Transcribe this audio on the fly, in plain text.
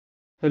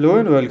Hello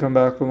and welcome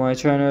back to my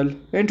channel.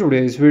 In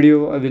today's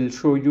video, I will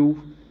show you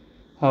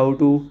how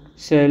to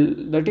sell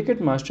the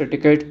Ticketmaster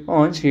ticket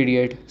on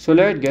Seatgeek. So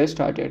let's get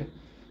started.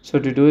 So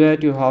to do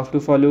that, you have to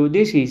follow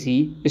these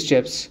easy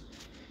steps.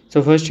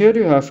 So first here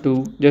you have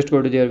to just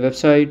go to their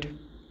website.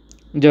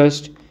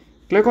 Just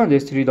click on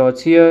these three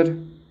dots here.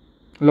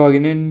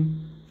 Login in.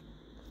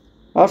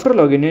 After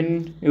logging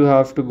in, you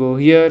have to go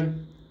here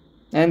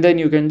and then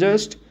you can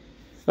just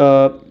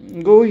uh,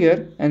 go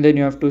here and then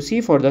you have to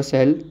see for the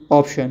sell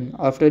option.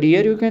 After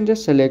here you can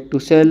just select to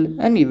sell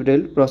and it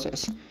will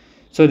process.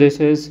 So this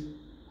is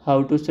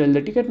how to sell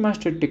the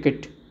Ticketmaster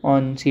ticket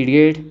on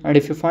CD8, and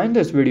if you find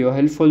this video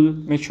helpful,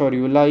 make sure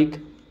you like,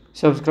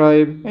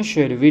 subscribe and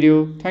share the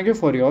video. Thank you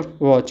for your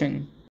watching.